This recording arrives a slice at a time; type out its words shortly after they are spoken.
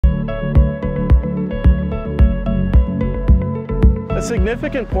A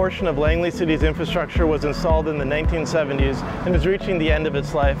significant portion of Langley City's infrastructure was installed in the 1970s and is reaching the end of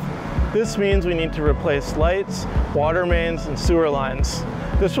its life. This means we need to replace lights, water mains, and sewer lines.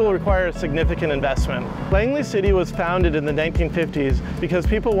 This will require a significant investment. Langley City was founded in the 1950s because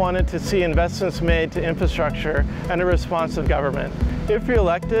people wanted to see investments made to infrastructure and a responsive government. If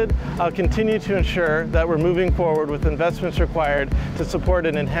re-elected, I'll continue to ensure that we're moving forward with investments required to support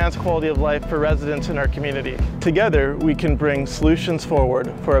an enhanced quality of life for residents in our community. Together, we can bring solutions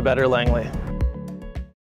forward for a better Langley.